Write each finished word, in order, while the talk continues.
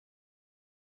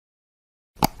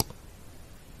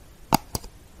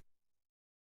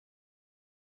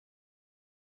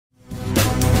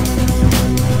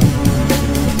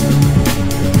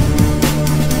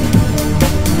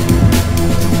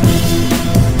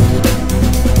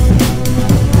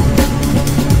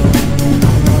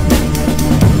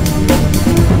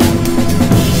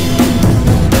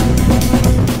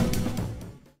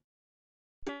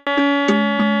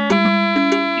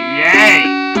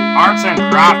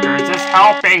characters is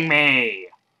helping me!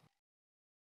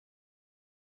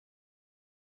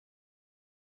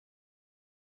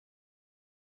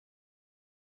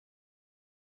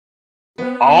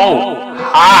 Oh,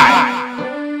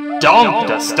 hi! Don't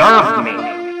disturb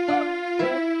me!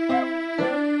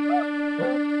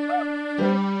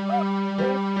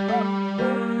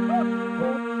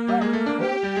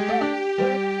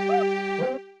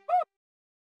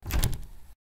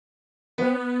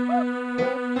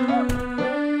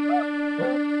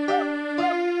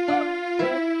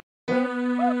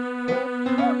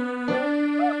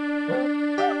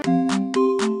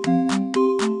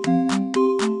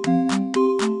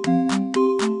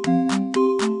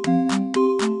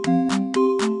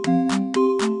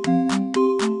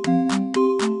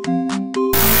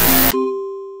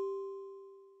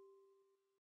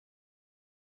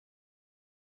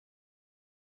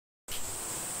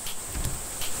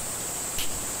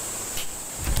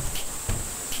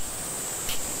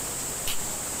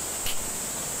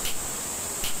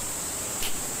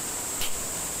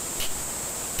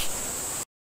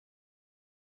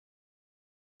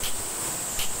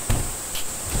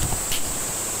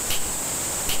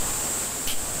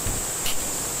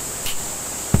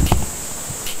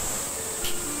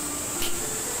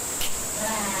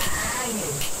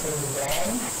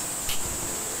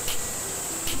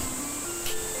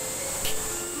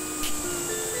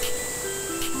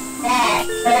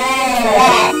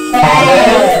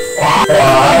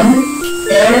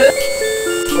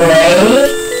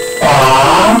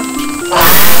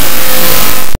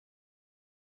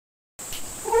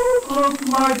 Broke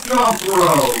my jump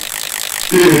rope.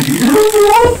 Did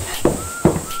you?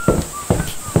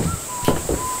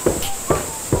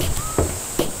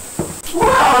 Where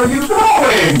are you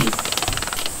going?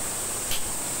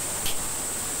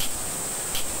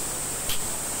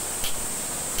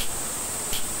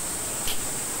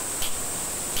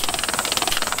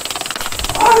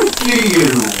 I see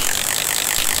you.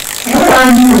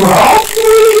 Can you help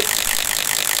me?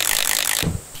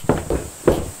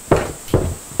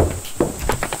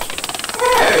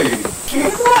 Hey,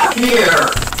 get back here.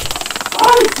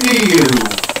 I see you.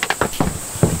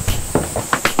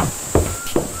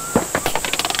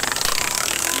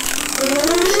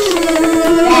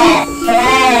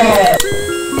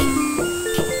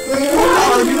 Where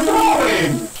are you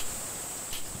going?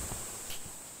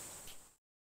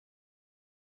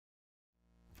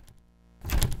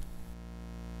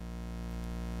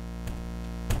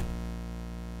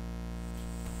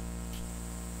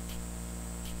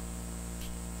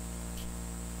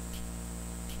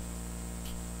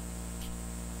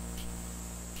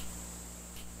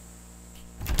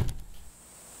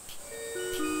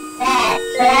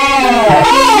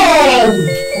 Hey!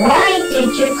 Why did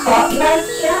you cut my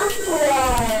jump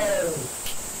rope?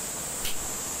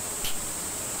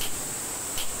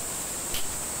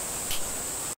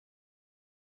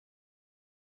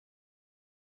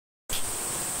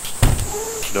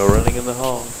 No running in the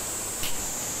hall.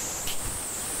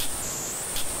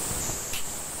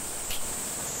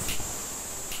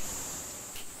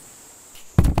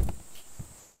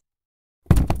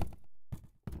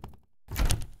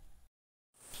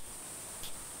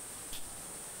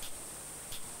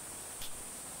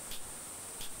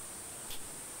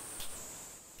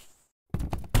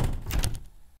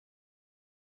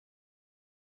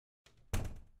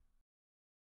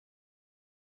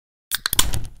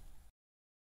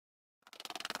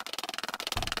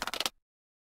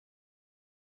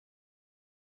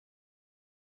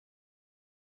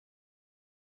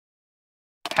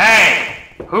 Hey!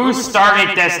 Who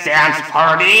started this dance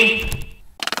party?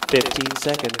 15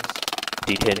 seconds.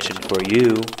 Detention for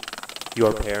you.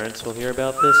 Your parents will hear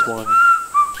about this one.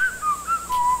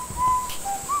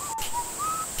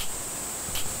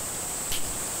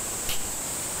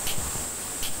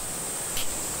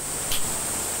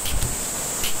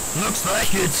 Looks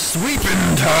like it's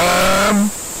sweeping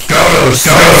time. Gotta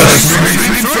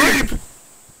sweep.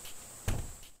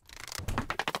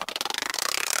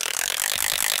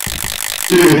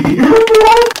 Did you?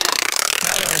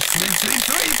 Gotta sweep.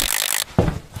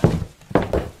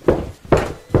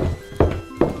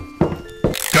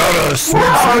 Gotta Where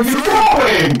are you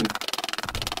going?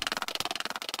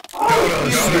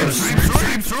 Gotta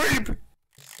sweep.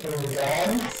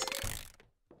 Students?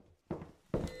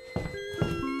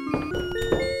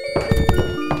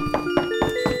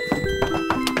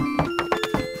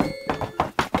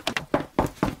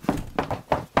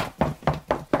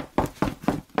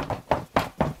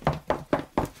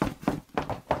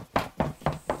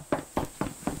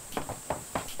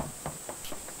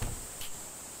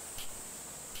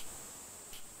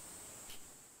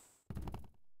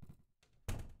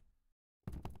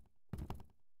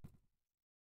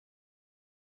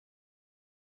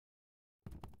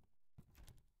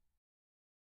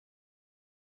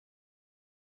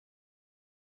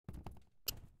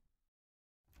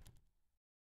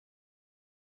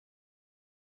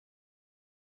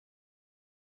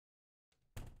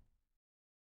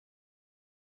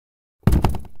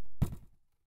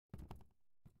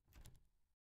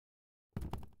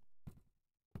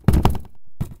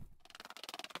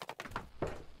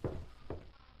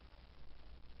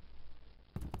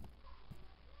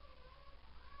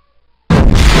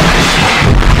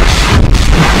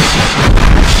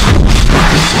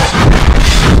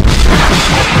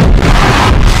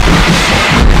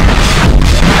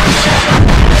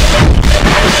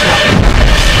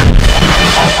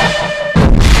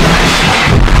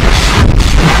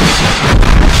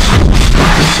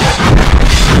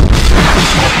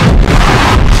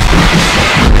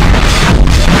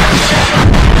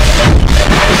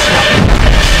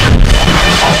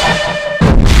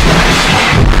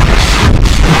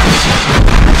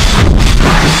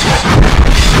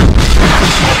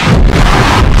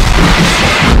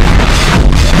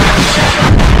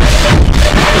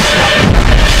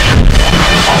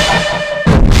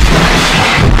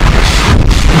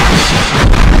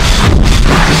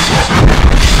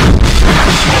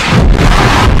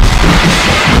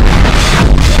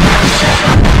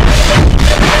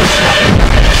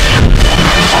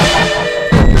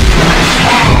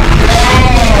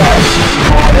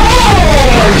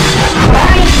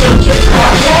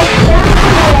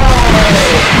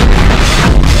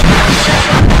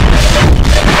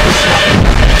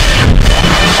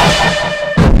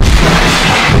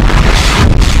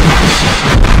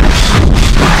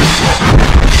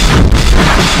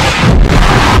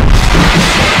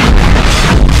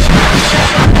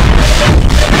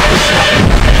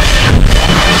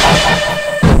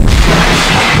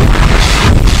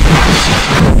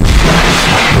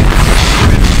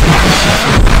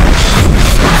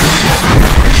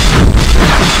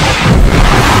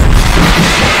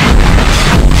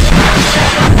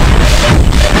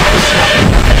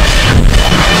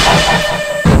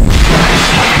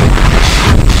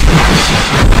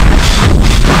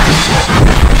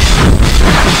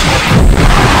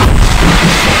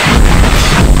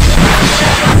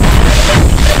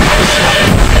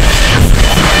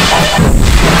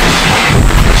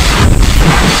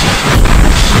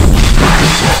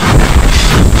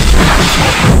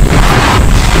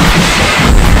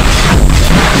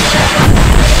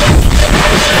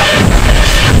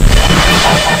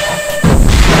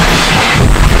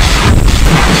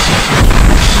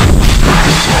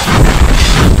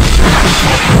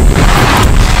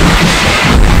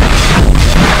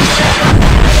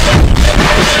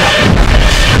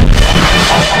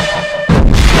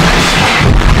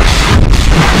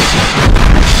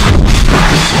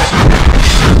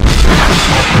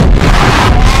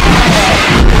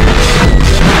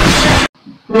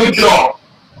 Good job.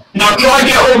 Now try to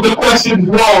get all the questions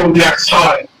wrong next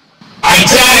time. I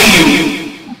dare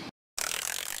you!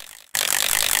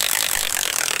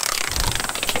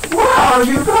 Where are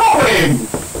you going?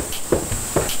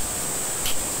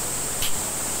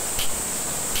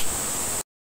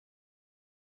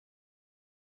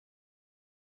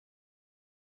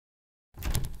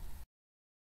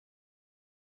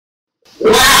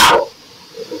 Wow!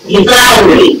 You found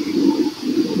me!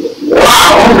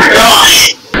 Wow, oh my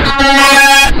gosh!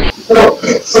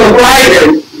 So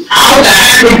Brandon, how the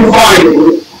heck did you find me?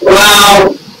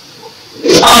 Well,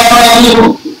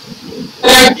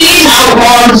 these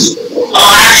outlaws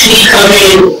are actually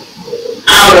coming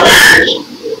out of hand.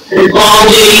 And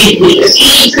Baldi is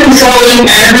keep controlling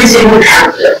every single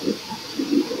character.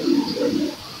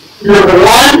 Number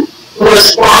 1 was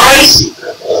spies.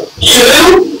 2,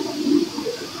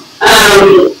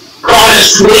 got a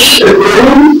sweep the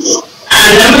room.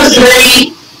 And number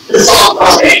 3, the salt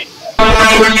bucket.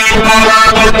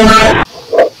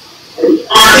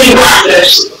 Arcade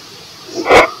practice.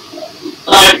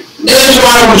 This is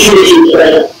what I want you to do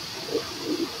today.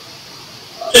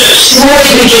 Destroy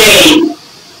the game.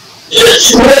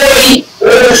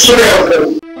 Destroy all the